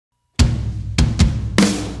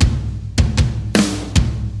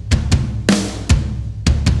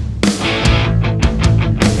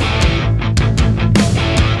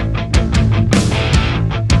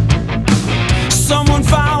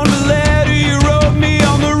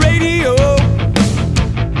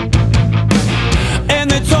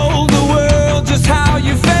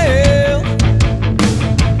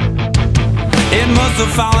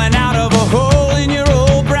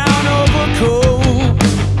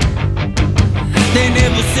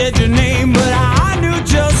said your name, but I knew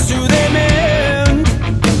just who they meant.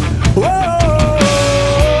 Whoa,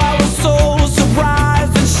 I was so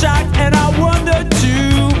surprised and shocked, and I wondered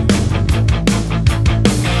too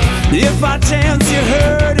if by chance you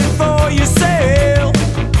heard it for yourself.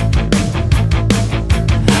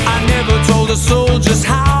 I never told a soul just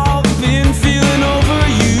how I've been feeling over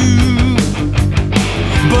you,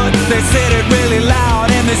 but they said it really loud,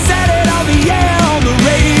 and they said it on the air, on the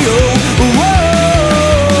radio. Whoa,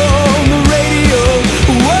 on the radio.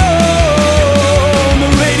 Whoa, on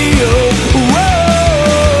the radio. Whoa,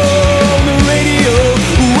 on the radio.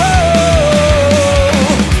 Whoa,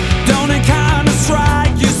 don't it kinda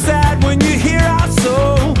strike you sad when you hear our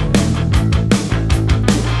soul?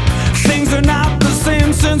 Things are not the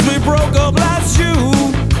same since we broke up last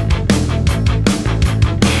June.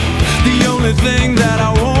 The only thing that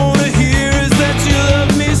I wanna hear is that you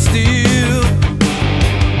love me still,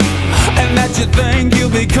 and that you think you'll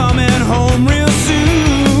be coming